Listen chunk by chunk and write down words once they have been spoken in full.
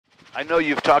I know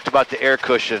you've talked about the air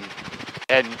cushion,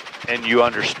 and you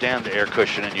understand the air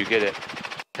cushion and you get it.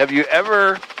 Have you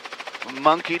ever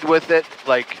monkeyed with it?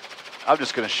 Like, I'm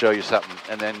just going to show you something,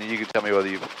 and then you can tell me whether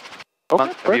you've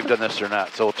done this or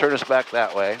not. So we'll turn us back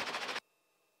that way.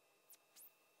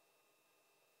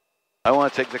 I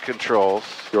want to take the controls.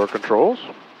 Your controls?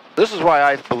 This is why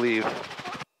I believe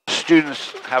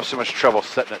students have so much trouble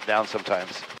setting it down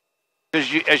sometimes.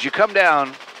 Because as you come down,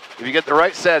 if you get the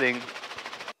right setting,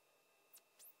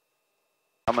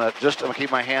 I'm gonna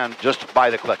keep my hand just by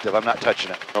the collective. I'm not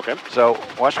touching it. Okay. So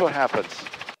watch what happens.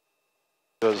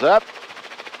 Goes up,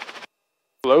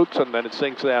 floats, and then it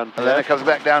sinks down. And then it comes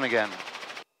back down again.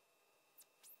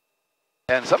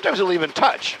 And sometimes it'll even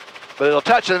touch, but it'll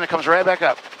touch and then it comes right back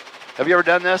up. Have you ever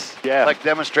done this? Yeah. Like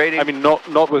demonstrating? I mean,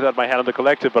 not without my hand on the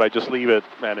collective, but I just leave it,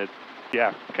 and it,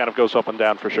 yeah, kind of goes up and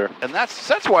down for sure. And that's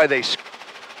why they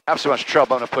have so much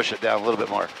trouble. I'm going to push it down a little bit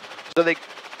more. So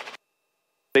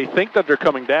they think that they're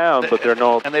coming down, but they're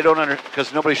not. And they don't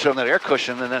because nobody's shown that air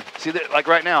cushion. And then see, like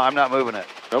right now, I'm not moving it.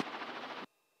 Nope.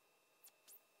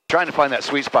 Trying to find that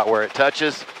sweet spot where it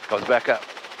touches, goes back up.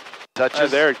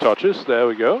 Touches. There it touches. There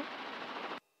we go.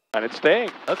 And it's staying.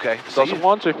 Okay. Doesn't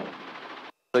want to.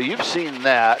 So you've seen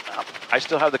that. I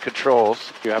still have the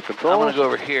controls. You have controls. I'm going to go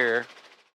over here.